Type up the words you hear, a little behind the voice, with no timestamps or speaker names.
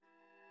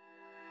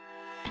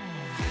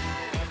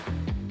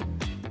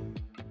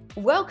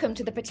Welcome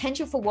to the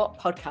Potential for What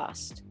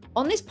podcast.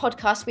 On this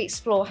podcast, we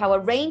explore how a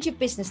range of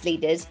business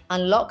leaders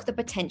unlock the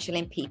potential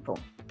in people.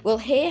 We'll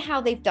hear how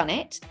they've done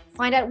it,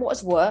 find out what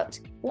has worked,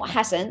 what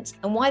hasn't,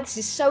 and why this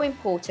is so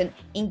important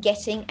in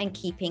getting and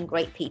keeping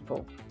great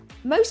people.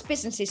 Most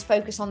businesses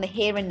focus on the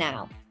here and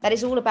now. That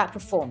is all about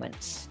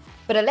performance.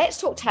 But at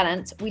Let's Talk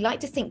Talent, we like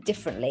to think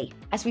differently,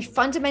 as we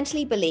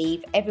fundamentally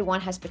believe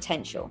everyone has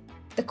potential.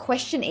 The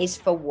question is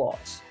for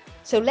what?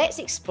 So let's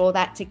explore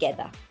that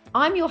together.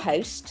 I'm your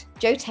host,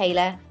 Jo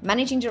Taylor,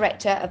 Managing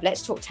Director of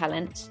Let's Talk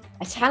Talent,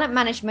 a talent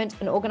management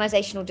and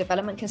organisational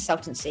development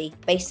consultancy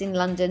based in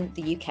London,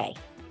 the UK.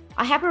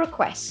 I have a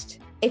request.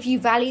 If you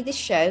value this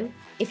show,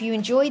 if you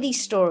enjoy these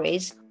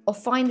stories, or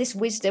find this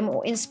wisdom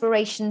or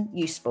inspiration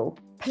useful,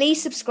 please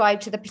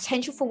subscribe to the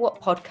Potential for What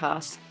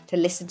podcast to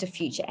listen to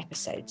future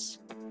episodes.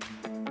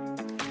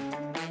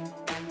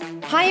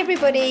 Hi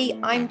everybody,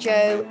 I'm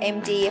Jo,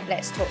 MD of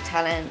Let's Talk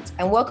Talent,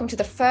 and welcome to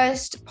the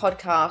first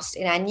podcast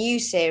in our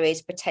new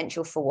series,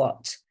 Potential for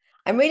What.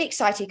 I'm really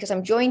excited because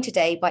I'm joined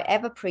today by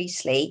Ewa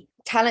Priestley,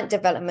 talent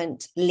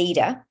development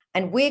leader,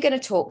 and we're going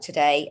to talk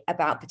today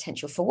about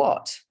potential for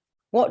what.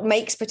 What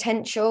makes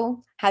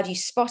potential? How do you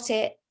spot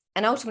it?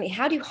 And ultimately,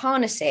 how do you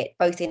harness it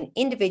both in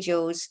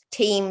individuals,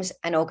 teams,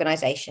 and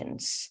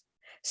organizations?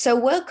 So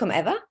welcome,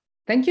 Ewa.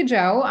 Thank you,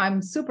 Jo.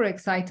 I'm super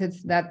excited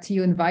that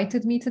you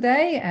invited me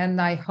today,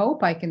 and I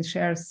hope I can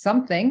share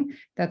something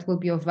that will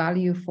be of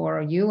value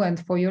for you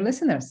and for your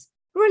listeners.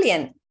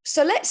 Brilliant.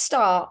 So let's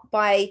start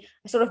by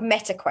a sort of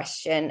meta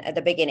question at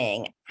the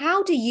beginning.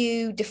 How do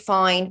you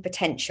define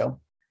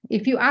potential?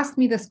 If you asked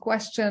me this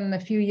question a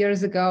few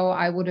years ago,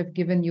 I would have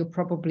given you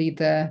probably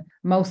the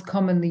most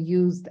commonly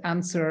used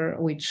answer,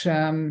 which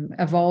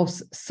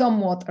evolves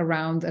somewhat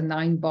around a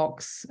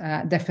 9-box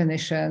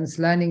definitions,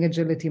 learning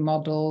agility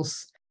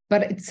models.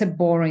 But it's a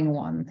boring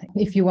one,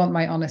 if you want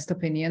my honest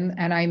opinion,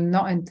 and I'm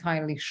not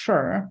entirely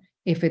sure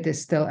if it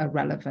is still a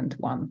relevant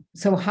one.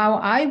 So how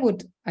I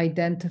would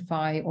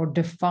identify or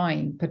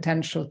define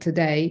potential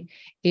today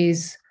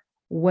is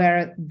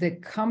where the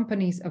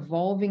company's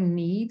evolving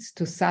needs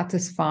to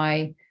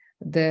satisfy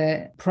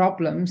the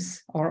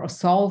problems or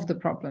solve the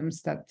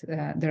problems that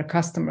their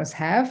customers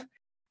have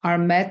are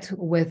met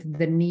with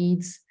the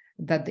needs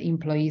that the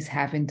employees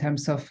have in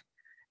terms of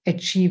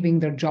achieving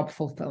their job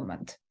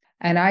fulfillment.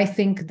 And I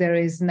think there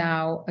is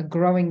now a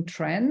growing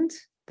trend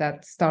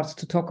that starts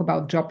to talk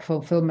about job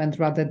fulfillment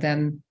rather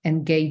than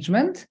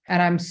engagement.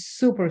 And I'm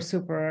super,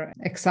 super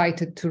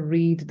excited to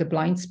read The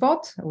Blind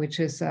Spot,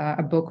 which is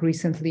a book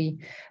recently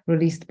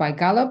released by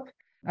Gallup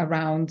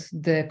around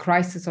the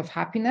crisis of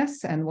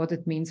happiness and what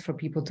it means for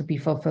people to be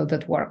fulfilled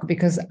at work.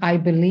 Because I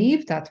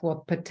believe that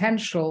what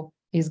potential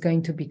is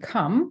going to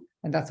become,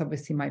 and that's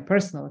obviously my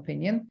personal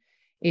opinion,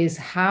 is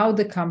how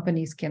the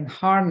companies can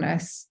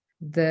harness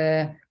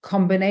the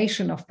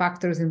combination of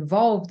factors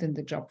involved in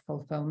the job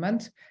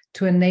fulfillment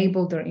to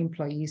enable their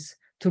employees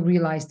to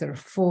realize their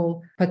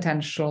full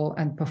potential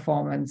and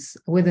performance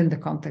within the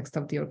context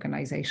of the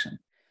organization.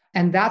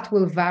 And that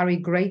will vary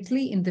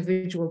greatly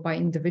individual by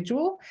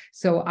individual.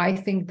 So I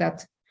think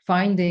that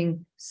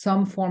finding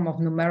some form of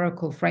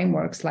numerical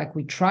frameworks like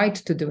we tried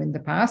to do in the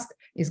past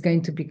is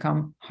going to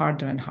become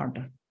harder and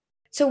harder.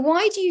 So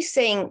why do you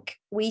think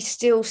we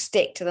still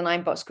stick to the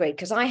 9-box grid?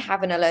 Because I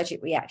have an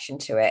allergic reaction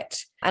to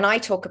it. And I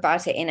talk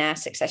about it in our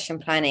succession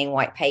planning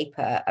white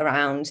paper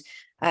around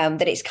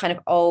that it's kind of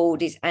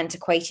old, it's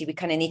antiquated. We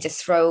kind of need to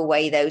throw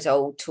away those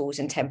old tools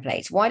and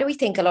templates. Why do we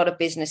think a lot of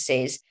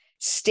businesses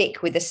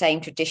stick with the same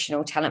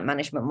traditional talent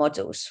management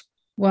models?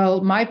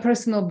 Well, my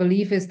personal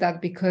belief is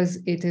that because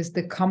it is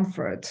the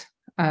comfort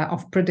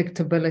of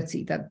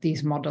predictability that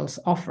these models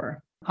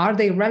offer. Are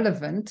they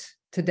relevant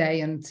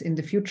today and in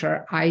the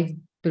future? I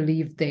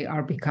believe they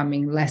are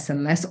becoming less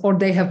and less, or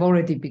they have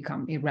already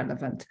become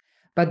irrelevant.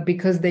 But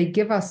because they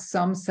give us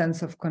some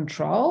sense of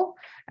control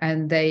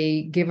and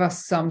they give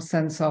us some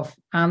sense of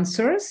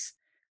answers,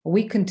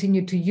 we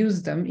continue to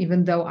use them,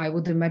 even though I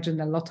would imagine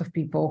a lot of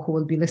people who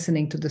will be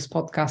listening to this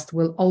podcast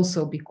will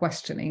also be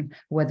questioning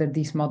whether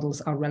these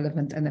models are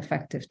relevant and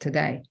effective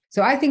today.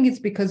 So I think it's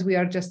because we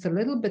are just a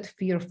little bit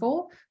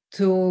fearful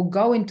to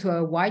go into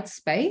a white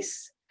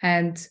space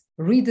and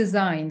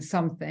redesign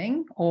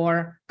something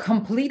or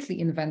completely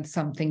invent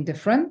something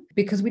different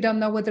because we don't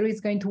know whether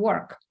it's going to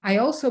work. I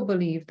also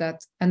believe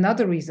that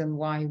another reason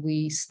why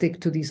we stick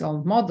to these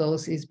old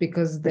models is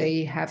because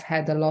they have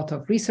had a lot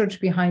of research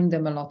behind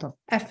them, a lot of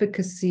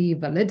efficacy,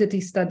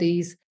 validity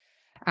studies.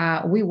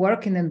 We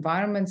work in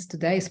environments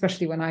today,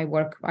 especially when I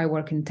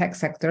work in tech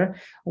sector,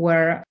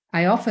 where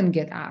I often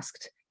get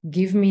asked,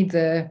 give me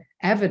the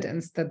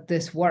evidence that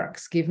this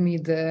works, give me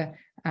the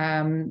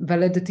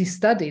validity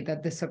study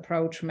that this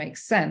approach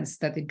makes sense,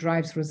 that it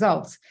drives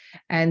results.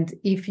 And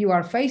if you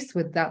are faced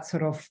with that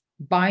sort of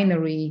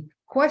binary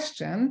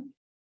question,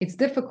 it's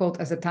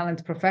difficult as a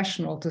talent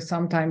professional to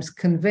sometimes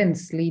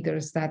convince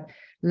leaders that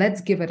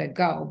let's give it a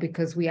go,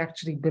 because we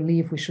actually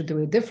believe we should do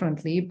it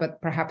differently,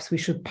 but perhaps we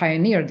should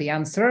pioneer the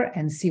answer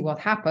and see what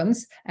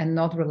happens and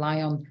not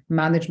rely on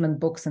management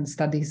books and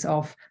studies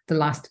of the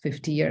last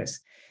 50 years.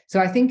 So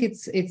I think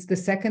it's the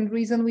second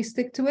reason we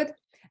stick to it.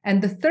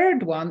 And the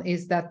third one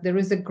is that there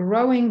is a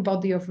growing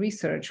body of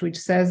research which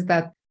says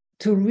that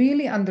to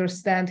really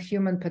understand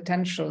human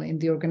potential in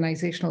the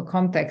organizational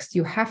context,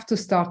 you have to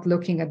start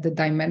looking at the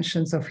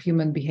dimensions of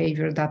human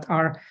behavior that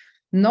are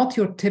not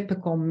your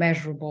typical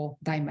measurable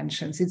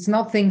dimensions. It's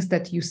not things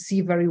that you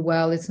see very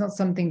well. It's not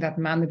something that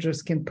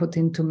managers can put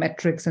into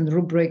metrics and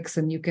rubrics,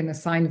 and you can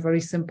assign very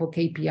simple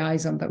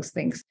KPIs on those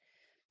things.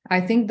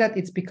 I think that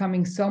it's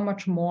becoming so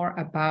much more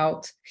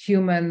about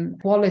human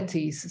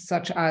qualities,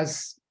 such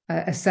as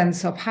a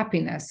sense of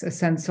happiness, a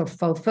sense of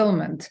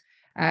fulfillment,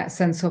 a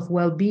sense of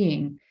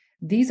well-being.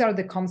 These are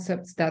the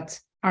concepts that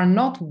are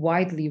not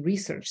widely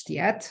researched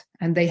yet,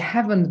 and they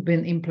haven't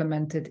been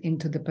implemented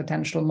into the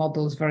potential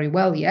models very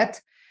well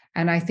yet.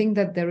 And I think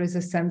that there is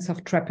a sense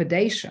of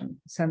trepidation,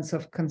 sense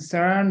of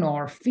concern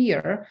or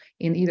fear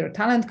in either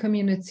talent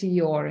community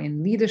or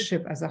in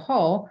leadership as a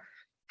whole,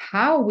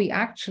 how we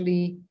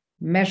actually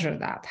measure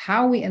that,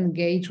 how we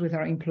engage with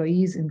our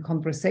employees in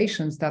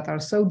conversations that are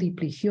so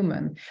deeply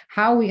human,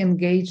 how we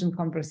engage in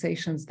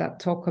conversations that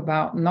talk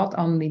about not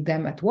only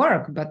them at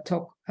work, but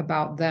talk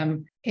about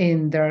them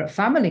in their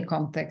family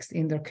context,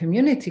 in their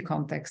community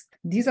context.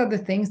 These are the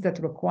things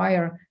that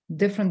require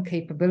different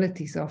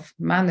capabilities of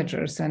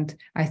managers. And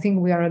I think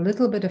we are a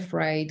little bit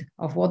afraid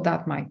of what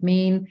that might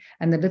mean,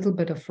 and a little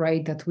bit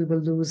afraid that we will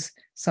lose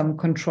some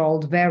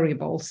controlled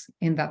variables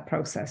in that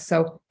process.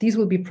 So these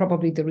will be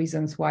probably the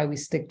reasons why we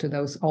stick to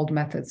those old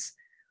methods.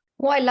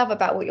 What I love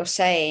about what you're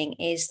saying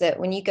is that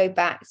when you go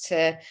back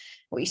to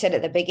what you said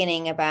at the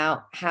beginning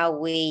about how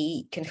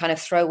we can kind of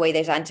throw away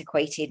those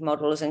antiquated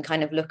models and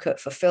kind of look at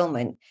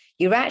fulfillment,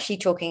 you're actually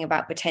talking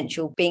about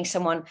potential being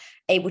someone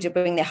able to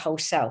bring their whole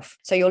self.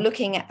 So you're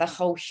looking at the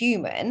whole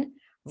human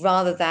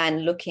rather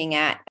than looking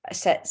at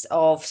sets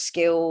of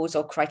skills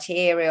or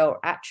criteria or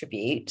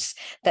attributes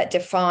that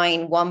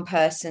define one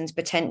person's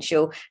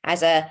potential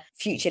as a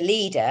future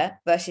leader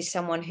versus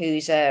someone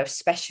who's a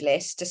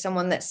specialist to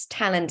someone that's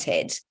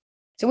talented.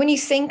 So when you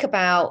think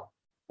about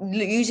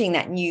using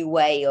that new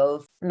way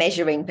of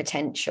measuring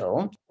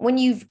potential, when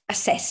you've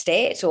assessed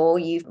it or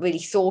you've really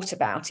thought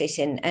about it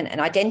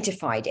and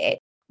identified it,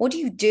 what do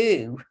you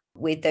do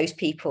with those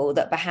people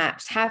that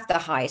perhaps have the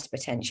highest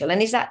potential?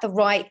 And is that the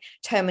right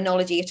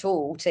terminology at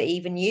all to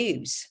even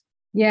use?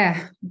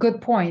 Yeah,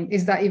 good point.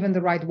 Is that even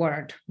the right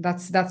word?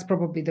 That's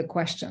probably the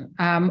question.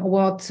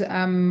 What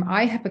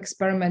I have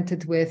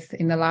experimented with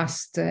in the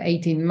last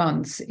 18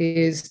 months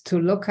is to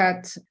look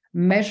at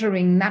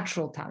measuring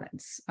natural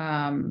talents.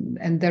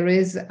 And there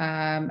is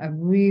a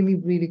really,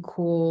 really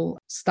cool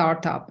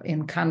startup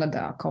in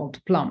Canada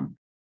called Plum.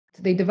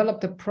 They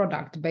developed a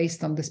product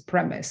based on this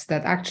premise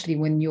that actually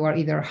when you are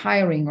either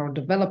hiring or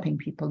developing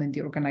people in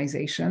the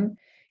organization,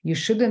 you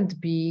shouldn't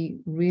be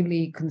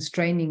really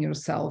constraining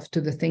yourself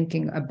to the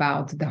thinking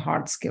about the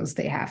hard skills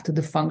they have, to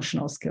the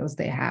functional skills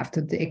they have,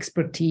 to the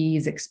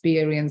expertise,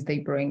 experience they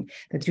bring,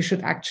 that you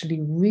should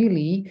actually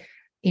really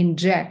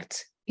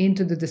inject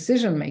into the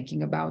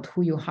decision-making about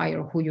who you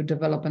hire, who you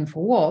develop, and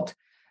for what,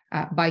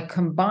 by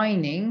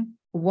combining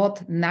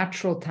what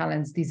natural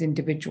talents these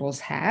individuals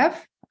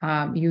have,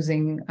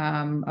 using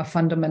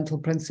fundamental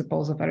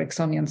principles of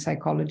Ericksonian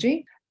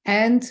psychology,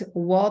 and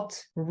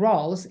what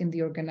roles in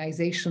the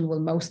organization will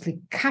mostly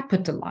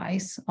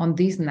capitalize on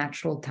these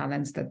natural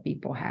talents that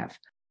people have.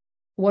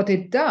 What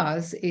it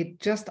does, it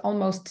just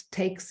almost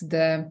takes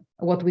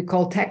what we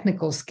call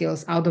technical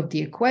skills out of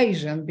the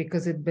equation,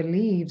 because it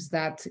believes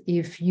that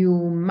if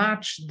you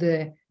match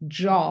the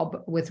job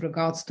with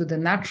regards to the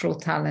natural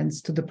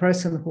talents to the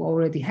person who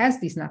already has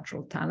these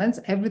natural talents,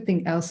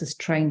 everything else is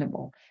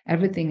trainable,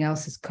 everything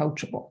else is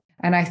coachable.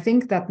 And I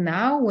think that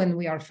now when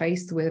we are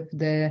faced with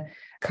the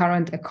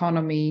current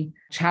economy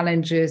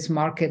challenges,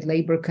 market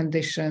labor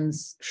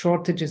conditions,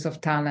 shortages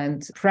of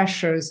talent,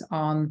 pressures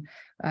on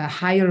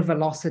higher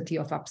velocity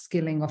of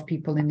upskilling of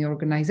people in the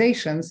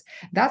organizations,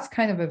 that's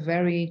kind of a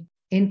very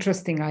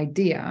interesting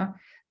idea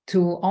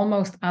to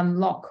almost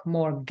unlock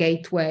more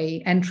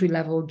gateway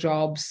entry-level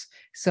jobs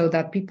so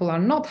that people are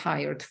not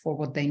hired for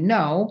what they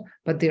know,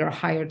 but they are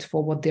hired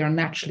for what they are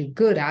naturally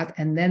good at,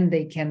 and then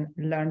they can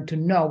learn to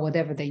know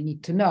whatever they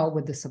need to know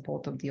with the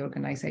support of the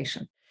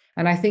organization.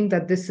 And I think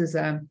that this is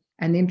an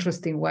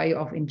interesting way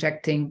of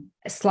injecting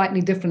a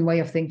slightly different way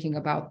of thinking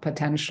about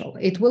potential.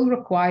 It will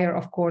require,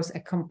 of course, a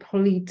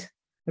complete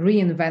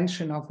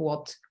reinvention of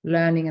what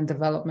learning and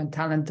development,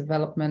 talent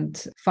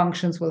development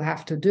functions will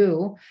have to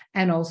do,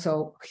 and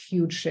also a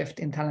huge shift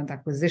in talent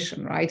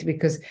acquisition, right?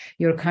 Because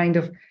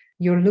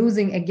you're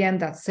losing again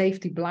that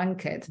safety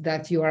blanket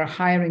that you are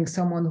hiring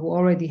someone who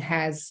already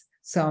has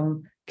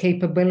some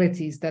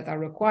capabilities that are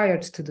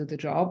required to do the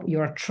job.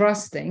 You're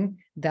trusting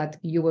that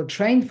you will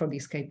train for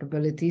these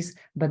capabilities,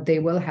 but they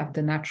will have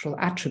the natural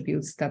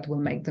attributes that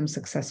will make them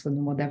successful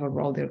in whatever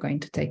role they're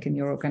going to take in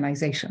your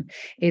organization.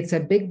 It's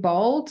a big,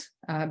 bold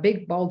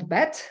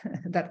bet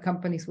that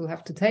companies will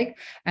have to take.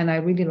 And I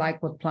really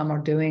like what Plum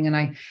are doing. And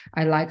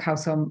I like how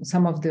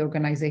some of the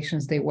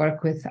organizations they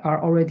work with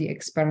are already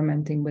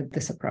experimenting with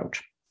this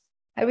approach.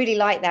 I really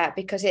like that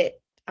because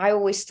I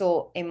always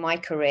thought in my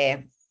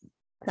career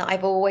that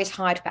I've always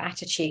hired for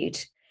attitude.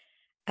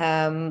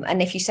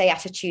 And if you say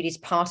attitude is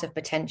part of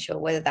potential,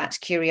 whether that's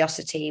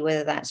curiosity,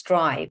 whether that's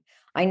drive,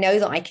 I know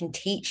that I can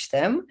teach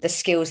them the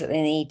skills that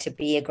they need to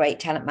be a great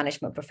talent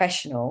management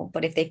professional.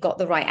 But if they've got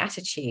the right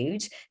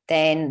attitude,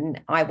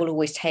 then I will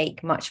always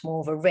take much more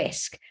of a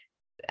risk.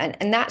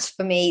 And that's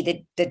for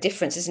me the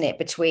difference, isn't it,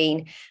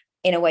 between,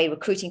 in a way,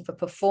 recruiting for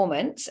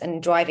performance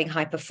and driving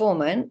high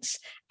performance,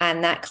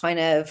 and that kind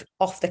of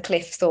off the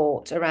cliff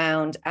thought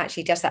around,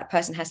 actually, does that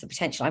person has the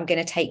potential? I'm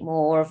going to take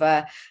more of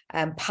a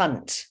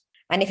punt.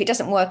 And if it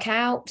doesn't work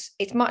out,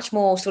 it's much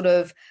more sort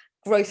of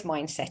growth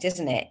mindset,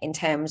 isn't it, in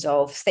terms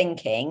of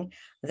thinking,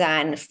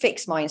 than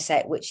fixed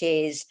mindset, which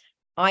is,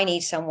 I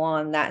need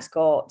someone that's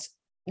got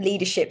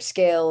leadership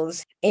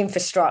skills,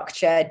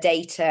 infrastructure,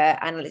 data,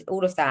 and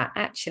all of that.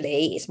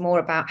 Actually, it's more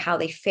about how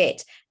they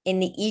fit in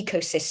the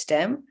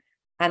ecosystem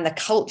and the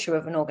culture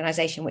of an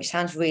organization, which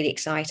sounds really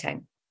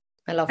exciting.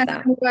 I love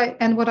that.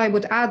 And what I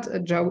would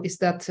add, Jo, is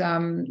that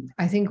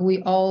I think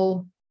we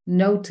all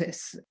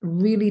notice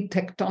really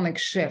tectonic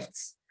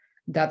shifts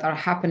that are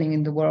happening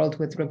in the world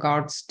with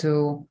regards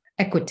to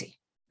equity,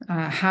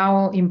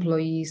 how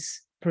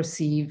employees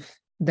perceive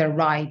their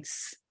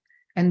rights.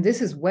 And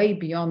this is way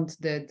beyond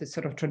the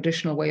sort of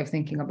traditional way of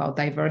thinking about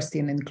diversity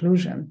and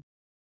inclusion.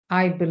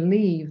 I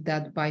believe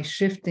that by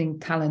shifting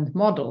talent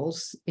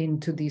models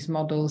into these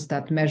models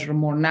that measure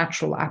more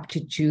natural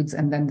aptitudes,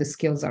 and then the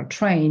skills are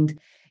trained,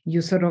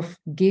 you sort of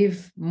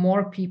give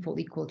more people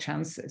equal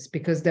chances,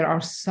 because there are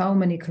so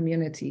many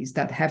communities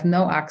that have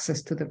no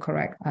access to the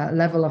correct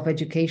level of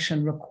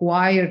education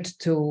required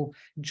to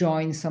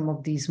join some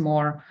of these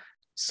more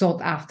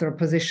sought after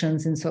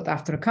positions in sought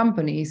after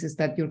companies, is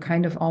that you're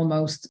kind of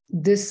almost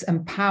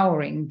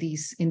disempowering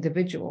these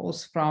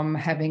individuals from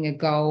having a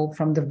go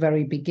from the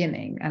very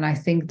beginning. And I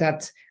think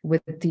that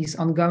with these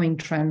ongoing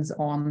trends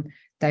on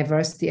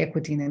diversity,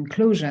 equity, and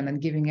inclusion,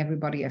 and giving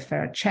everybody a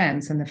fair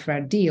chance and a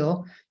fair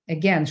deal,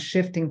 again,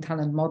 shifting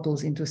talent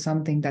models into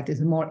something that is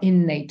more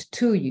innate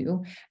to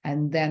you,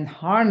 and then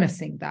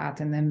harnessing that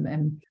and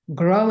then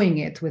growing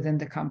it within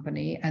the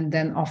company, and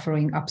then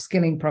offering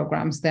upskilling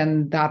programs,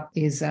 then that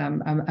is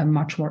a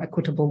much more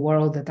equitable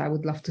world that I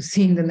would love to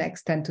see in the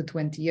next 10 to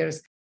 20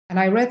 years. And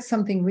I read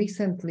something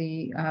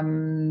recently,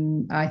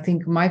 I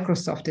think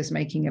Microsoft is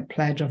making a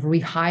pledge of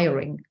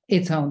rehiring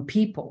its own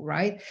people,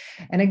 right?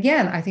 And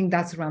again, I think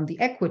that's around the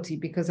equity,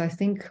 because I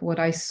think what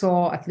I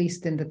saw, at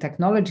least in the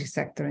technology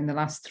sector in the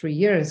last 3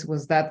 years,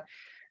 was that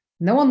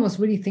no one was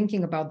really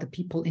thinking about the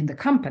people in the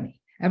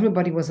company.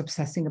 Everybody was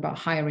obsessing about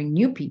hiring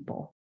new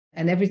people.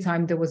 And every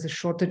time there was a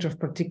shortage of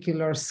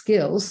particular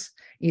skills,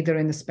 either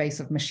in the space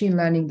of machine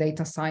learning,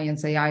 data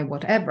science, AI,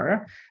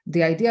 whatever,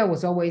 the idea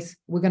was always,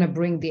 we're going to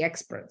bring the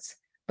experts.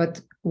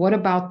 But what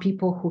about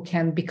people who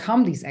can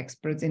become these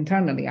experts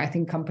internally? I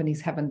think companies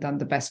haven't done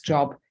the best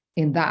job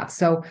in that.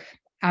 So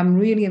I'm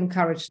really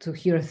encouraged to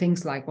hear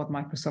things like what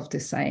Microsoft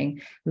is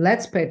saying.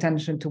 Let's pay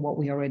attention to what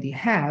we already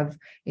have.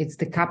 It's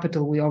the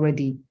capital we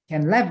already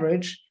can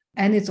leverage.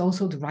 And it's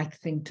also the right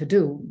thing to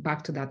do,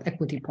 back to that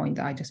equity point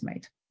that I just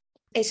made.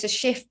 It's a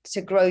shift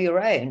to grow your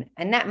own,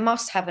 and that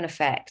must have an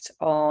effect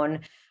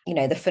on,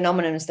 the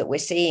phenomenons that we're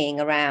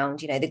seeing around,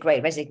 the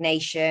great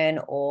resignation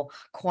or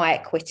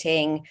quiet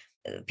quitting.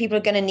 People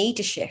are going to need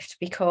to shift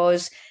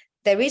because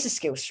there is a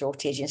skills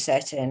shortage in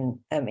certain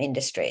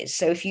industries.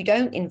 So if you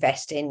don't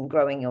invest in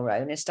growing your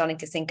own and starting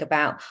to think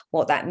about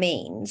what that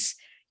means,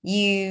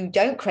 you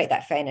don't create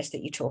that fairness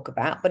that you talk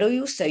about, but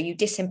also you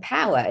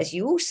disempower, as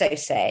you also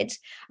said,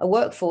 a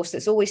workforce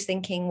that's always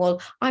thinking,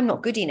 well, I'm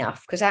not good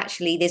enough, because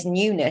actually there's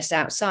newness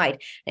outside.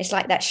 And it's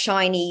like that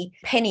shiny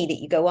penny that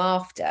you go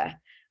after,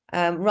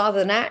 rather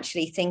than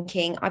actually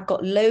thinking, I've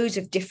got loads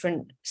of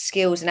different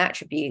skills and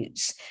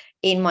attributes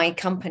in my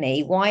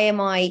company. Why am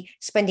I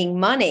spending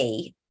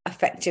money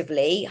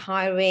effectively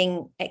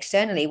hiring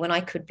externally when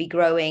I could be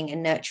growing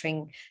and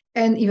nurturing?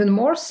 And even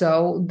more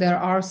so, there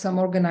are some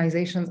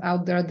organizations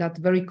out there that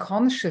very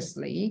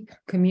consciously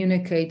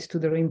communicate to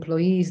their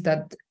employees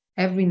that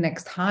every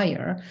next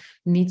hire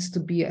needs to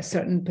be a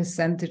certain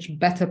percentage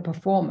better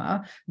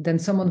performer than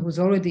someone who's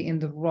already in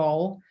the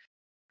role.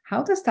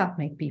 How does that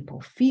make people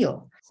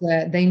feel?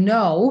 They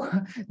know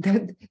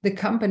that the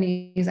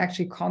company is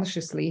actually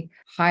consciously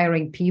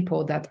hiring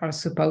people that are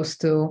supposed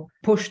to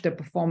push the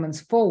performance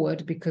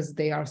forward, because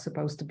they are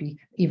supposed to be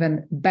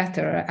even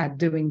better at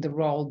doing the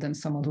role than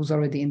someone who's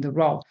already in the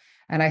role.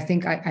 And I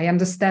think I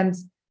understand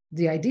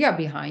the idea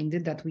behind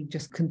it, that we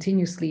just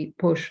continuously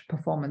push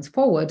performance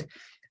forward.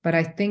 But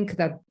I think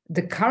that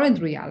the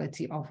current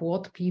reality of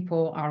what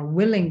people are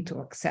willing to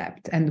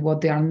accept and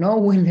what they are no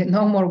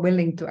more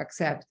willing to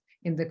accept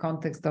in the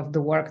context of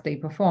the work they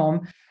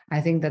perform, I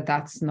think that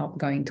that's not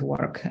going to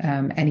work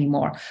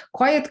anymore.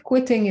 Quiet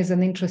quitting is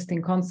an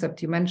interesting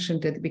concept. You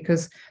mentioned it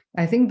because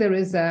I think there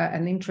is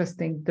an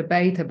interesting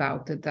debate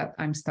about it that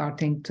I'm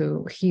starting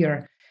to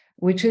hear,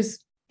 which is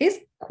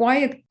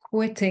quiet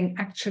quitting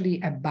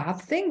actually a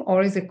bad thing,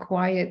 or is a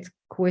quiet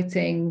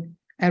quitting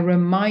a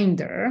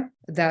reminder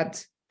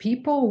that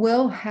people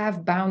will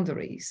have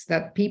boundaries,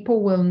 that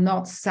people will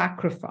not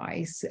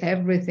sacrifice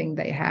everything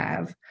they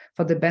have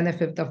for the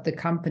benefit of the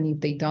company if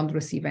they don't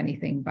receive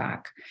anything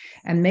back?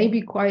 And maybe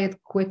quiet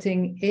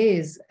quitting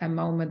is a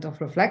moment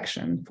of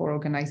reflection for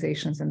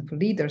organizations and for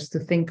leaders to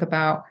think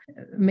about,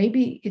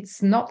 maybe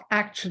it's not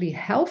actually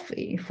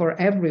healthy for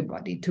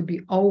everybody to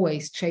be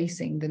always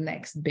chasing the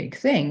next big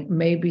thing.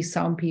 Maybe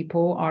some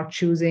people are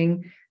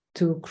choosing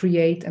to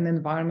create an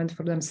environment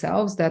for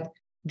themselves that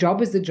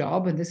job is the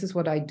job, and this is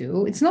what I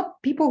do. It's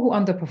not people who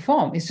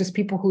underperform. It's just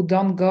people who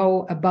don't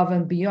go above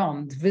and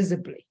beyond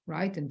visibly,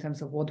 right? In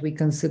terms of what we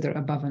consider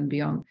above and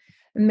beyond.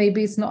 And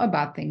maybe it's not a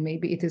bad thing.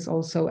 Maybe it is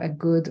also a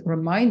good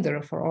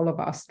reminder for all of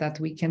us that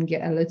we can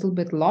get a little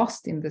bit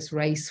lost in this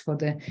race for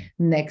the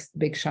next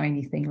big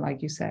shiny thing,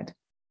 like you said.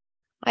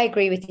 I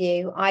agree with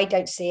you. I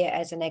don't see it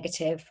as a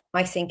negative.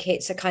 I think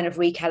it's a kind of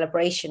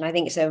recalibration. I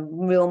think it's a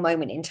real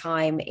moment in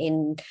time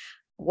in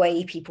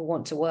way people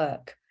want to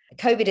work.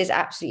 COVID has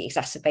absolutely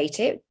exacerbated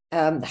it.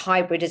 The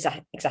hybrid has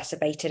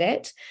exacerbated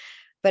it,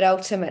 but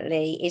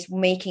ultimately is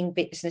making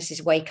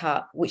businesses wake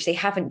up, which they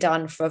haven't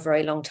done for a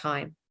very long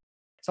time.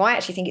 So I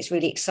actually think it's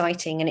really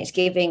exciting, and it's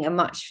giving a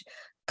much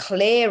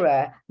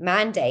clearer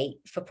mandate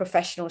for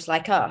professionals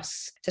like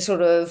us to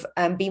sort of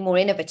be more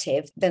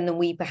innovative than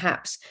we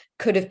perhaps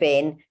could have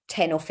been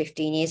 10 or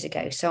 15 years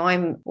ago. So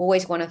I'm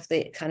always one of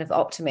the kind of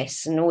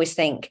optimists and always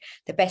think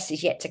the best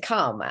is yet to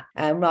come,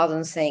 rather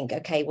than think,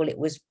 okay, well, it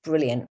was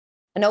brilliant.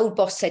 An old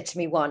boss said to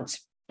me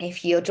once,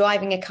 if you're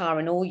driving a car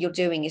and all you're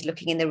doing is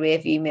looking in the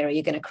rearview mirror,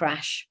 you're going to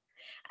crash.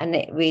 And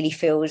it really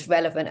feels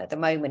relevant at the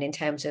moment in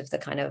terms of the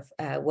kind of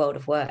world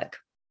of work.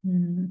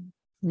 Mm-hmm.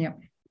 Yeah.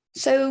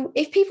 So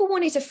if people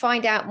wanted to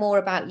find out more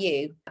about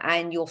you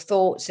and your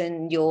thoughts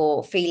and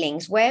your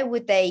feelings, where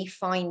would they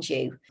find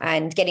you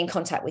and get in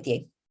contact with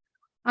you?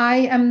 I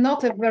am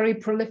not a very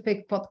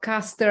prolific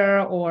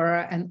podcaster or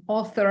an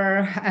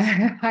author.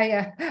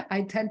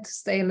 I tend to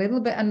stay a little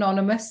bit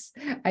anonymous.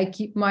 I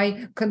keep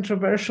my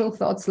controversial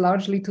thoughts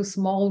largely to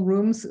small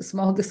rooms,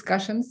 small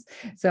discussions.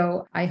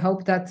 So I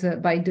hope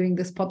that by doing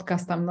this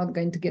podcast, I'm not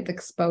going to get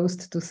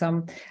exposed to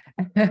some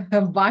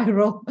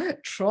viral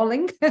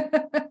trolling,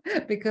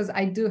 because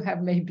I do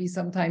have maybe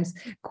sometimes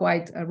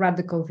quite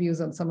radical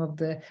views on some of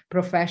the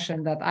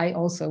profession that I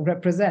also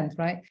represent,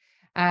 right?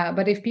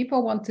 But if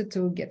people wanted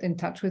to get in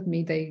touch with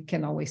me, they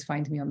can always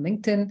find me on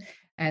LinkedIn.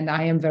 And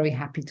I am very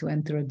happy to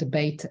enter a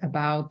debate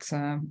about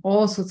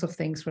all sorts of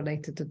things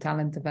related to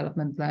talent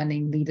development,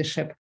 learning,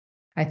 leadership.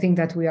 I think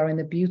that we are in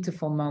a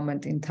beautiful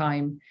moment in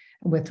time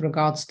with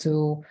regards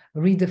to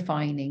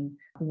redefining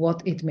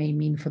what it may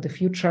mean for the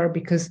future,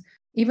 because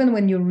even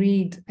when you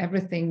read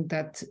everything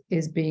that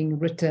is being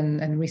written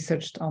and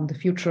researched on the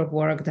future of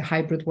work, the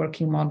hybrid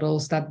working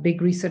models, that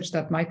big research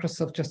that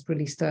Microsoft just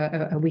released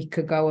a week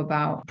ago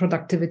about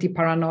productivity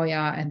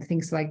paranoia and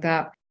things like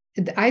that,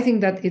 I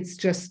think that it's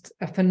just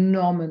a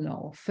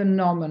phenomenal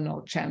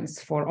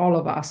chance for all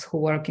of us who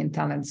work in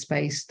talent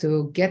space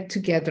to get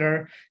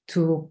together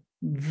to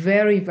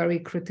very, very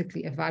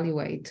critically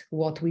evaluate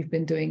what we've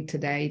been doing to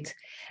date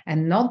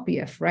and not be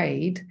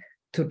afraid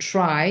to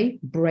try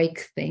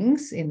break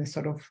things in a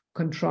sort of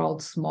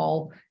controlled,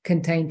 small,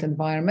 contained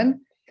environment,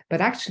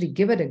 but actually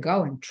give it a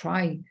go and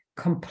try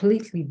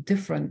completely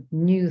different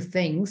new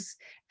things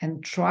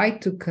and try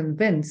to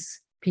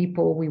convince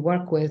people we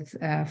work with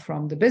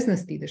from the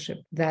business leadership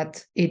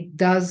that it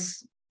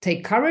does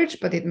take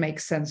courage, but it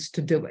makes sense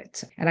to do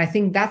it. And I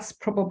think that's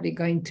probably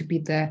going to be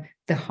the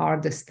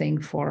hardest thing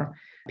for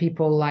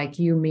people like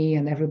you, me,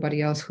 and everybody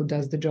else who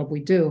does the job we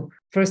do.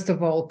 First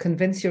of all,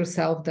 convince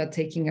yourself that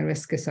taking a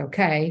risk is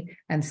okay.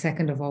 And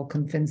second of all,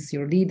 convince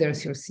your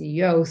leaders, your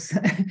CEOs,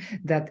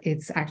 that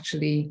it's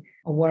actually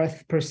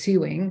worth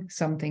pursuing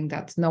something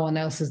that no one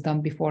else has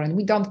done before. And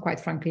we don't quite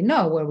frankly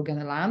know where we're going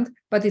to land,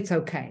 but it's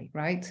okay,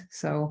 right?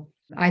 So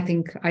I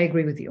think I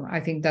agree with you. I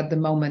think that the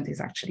moment is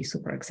actually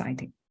super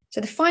exciting. So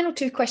the final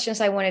two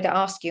questions I wanted to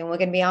ask you, and we're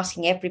going to be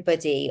asking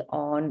everybody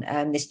on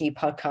this new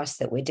podcast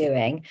that we're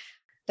doing.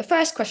 The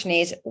first question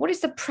is, what is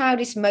the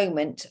proudest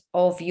moment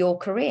of your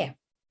career?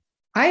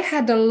 I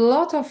had a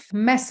lot of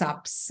mess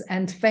ups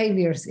and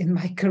failures in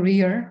my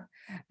career.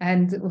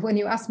 And when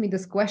you ask me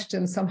this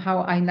question,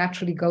 somehow I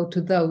naturally go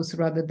to those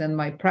rather than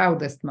my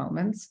proudest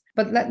moments.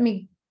 But let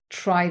me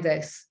try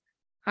this.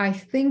 I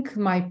think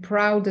my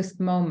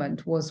proudest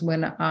moment was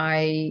when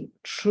I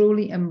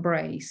truly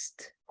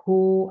embraced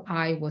who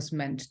I was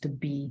meant to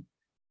be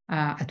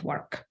at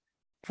work.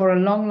 For a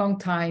long, long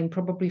time,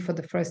 probably for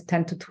the first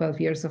 10 to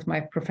 12 years of my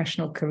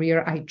professional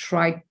career, I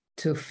tried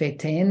to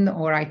fit in,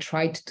 or I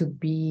tried to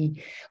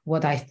be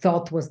what I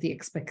thought was the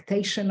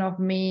expectation of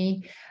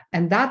me.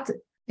 And that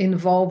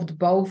involved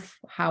both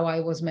how I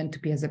was meant to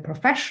be as a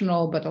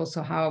professional, but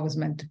also how I was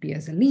meant to be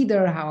as a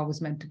leader, how I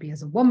was meant to be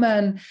as a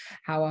woman,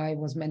 how I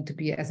was meant to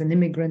be as an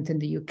immigrant in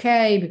the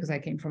UK, because I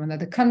came from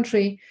another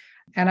country.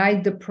 And I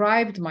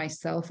deprived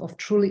myself of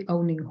truly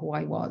owning who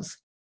I was.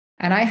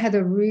 And I had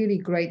a really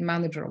great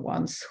manager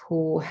once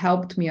who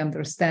helped me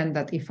understand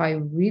that if I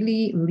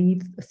really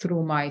lead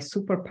through my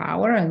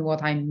superpower and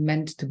what I'm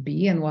meant to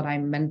be and what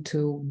I'm meant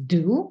to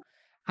do,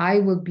 I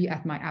will be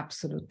at my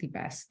absolutely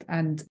best.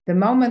 And the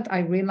moment I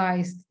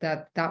realized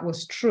that that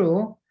was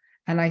true,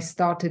 and I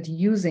started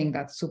using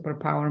that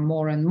superpower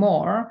more and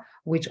more,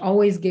 which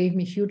always gave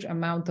me huge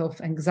amount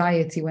of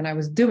anxiety when I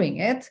was doing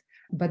it.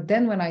 But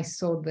then when I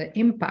saw the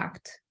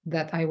impact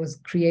that I was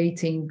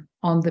creating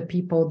on the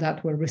people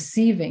that were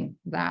receiving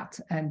that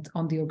and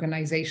on the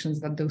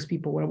organizations that those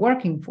people were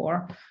working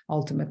for,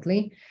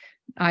 ultimately,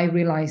 I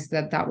realized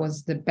that that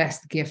was the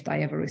best gift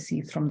I ever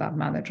received from that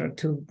manager,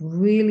 to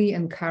really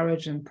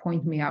encourage and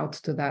point me out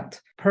to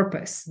that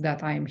purpose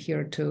that I am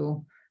here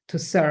to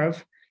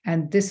serve.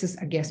 And this is,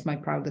 I guess, my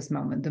proudest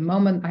moment. The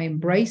moment I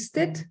embraced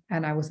it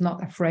and I was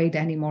not afraid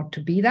anymore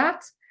to be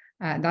that,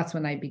 that's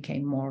when I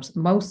became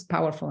most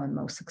powerful and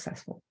most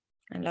successful.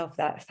 I love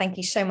that. Thank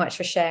you so much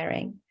for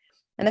sharing.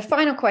 And the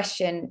final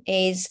question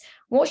is,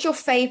 what's your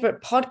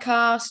favorite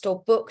podcast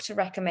or book to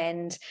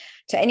recommend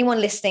to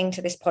anyone listening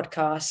to this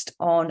podcast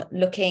on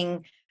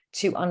looking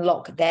to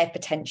unlock their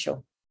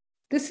potential?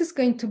 This is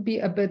going to be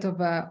a bit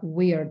of a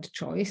weird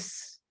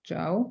choice,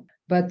 Joe,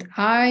 but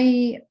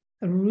I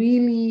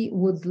really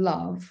would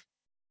love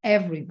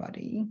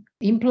everybody,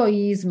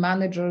 employees,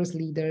 managers,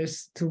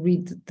 leaders, to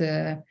read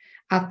the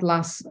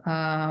Atlas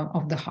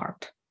of the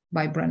Heart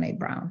by Brené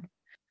Brown.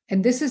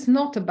 And this is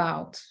not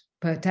about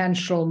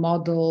potential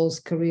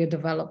models, career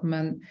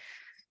development,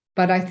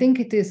 but I think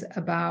it is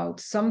about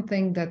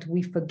something that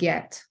we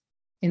forget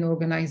in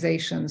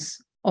organizations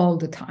all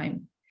the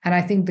time. And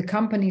I think the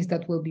companies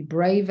that will be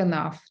brave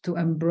enough to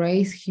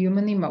embrace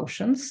human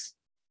emotions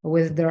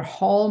with their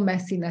whole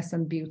messiness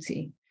and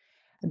beauty,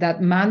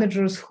 that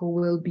managers who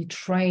will be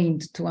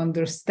trained to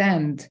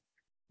understand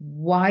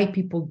why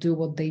people do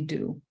what they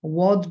do,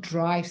 what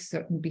drives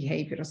certain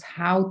behaviors,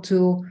 how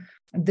to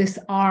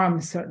disarm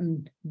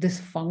certain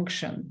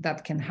dysfunction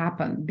that can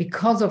happen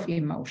because of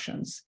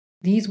emotions.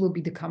 These will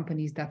be the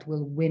companies that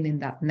will win in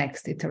that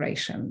next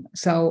iteration.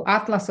 So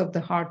Atlas of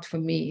the Heart for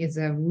me is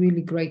a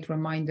really great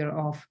reminder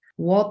of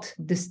what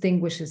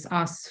distinguishes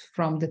us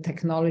from the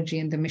technology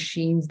and the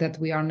machines that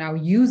we are now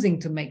using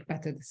to make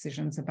better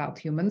decisions about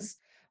humans.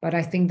 But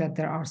I think that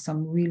there are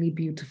some really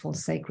beautiful,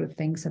 sacred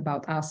things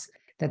about us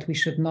that we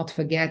should not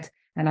forget.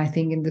 And I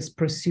think in this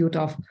pursuit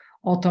of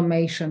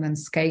automation and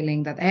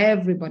scaling that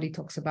everybody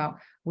talks about,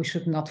 we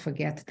should not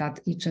forget that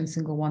each and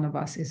single one of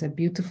us is a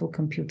beautiful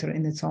computer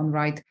in its own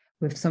right,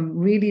 with some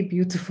really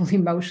beautiful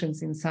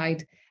emotions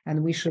inside,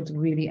 and we should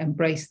really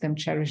embrace them,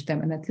 cherish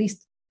them, and at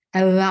least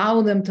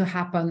allow them to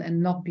happen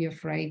and not be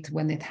afraid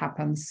when it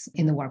happens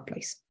in the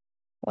workplace.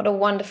 What a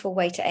wonderful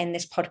way to end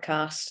this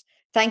podcast.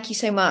 Thank you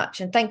so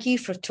much. And thank you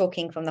for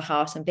talking from the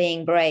heart and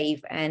being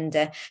brave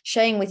and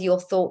sharing with your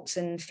thoughts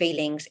and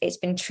feelings. It's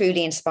been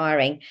truly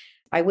inspiring.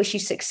 I wish you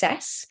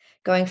success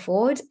going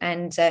forward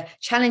and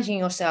challenging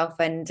yourself.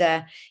 And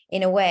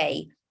in a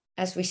way,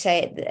 as we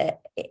say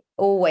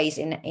always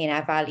in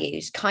our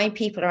values, kind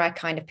people are our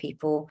kind of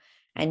people.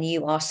 And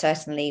you are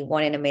certainly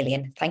one in a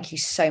million. Thank you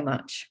so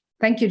much.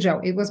 Thank you, Joe.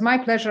 It was my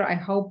pleasure. I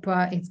hope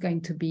it's going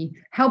to be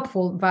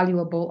helpful,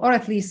 valuable, or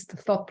at least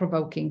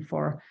thought-provoking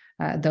for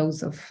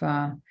those of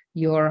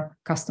your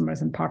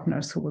customers and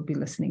partners who will be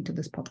listening to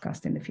this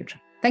podcast in the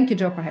future. Thank you,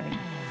 Joe, for having me.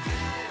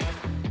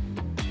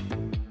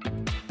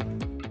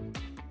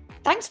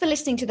 Thanks for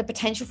listening to the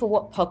Potential for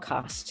What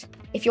podcast.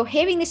 If you're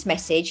hearing this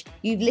message,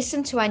 you've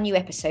listened to our new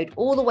episode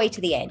all the way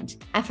to the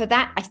end. And for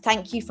that, I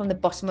thank you from the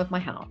bottom of my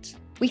heart.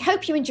 We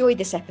hope you enjoyed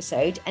this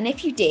episode. And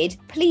if you did,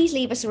 please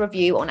leave us a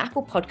review on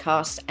Apple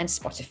Podcasts and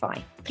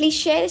Spotify. Please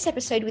share this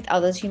episode with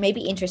others who may be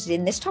interested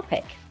in this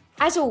topic.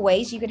 As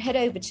always, you can head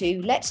over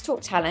to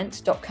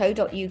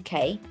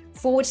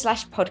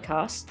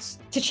letstalktalent.co.uk/podcasts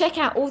to check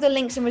out all the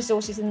links and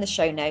resources in the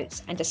show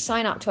notes and to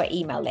sign up to our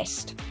email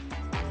list.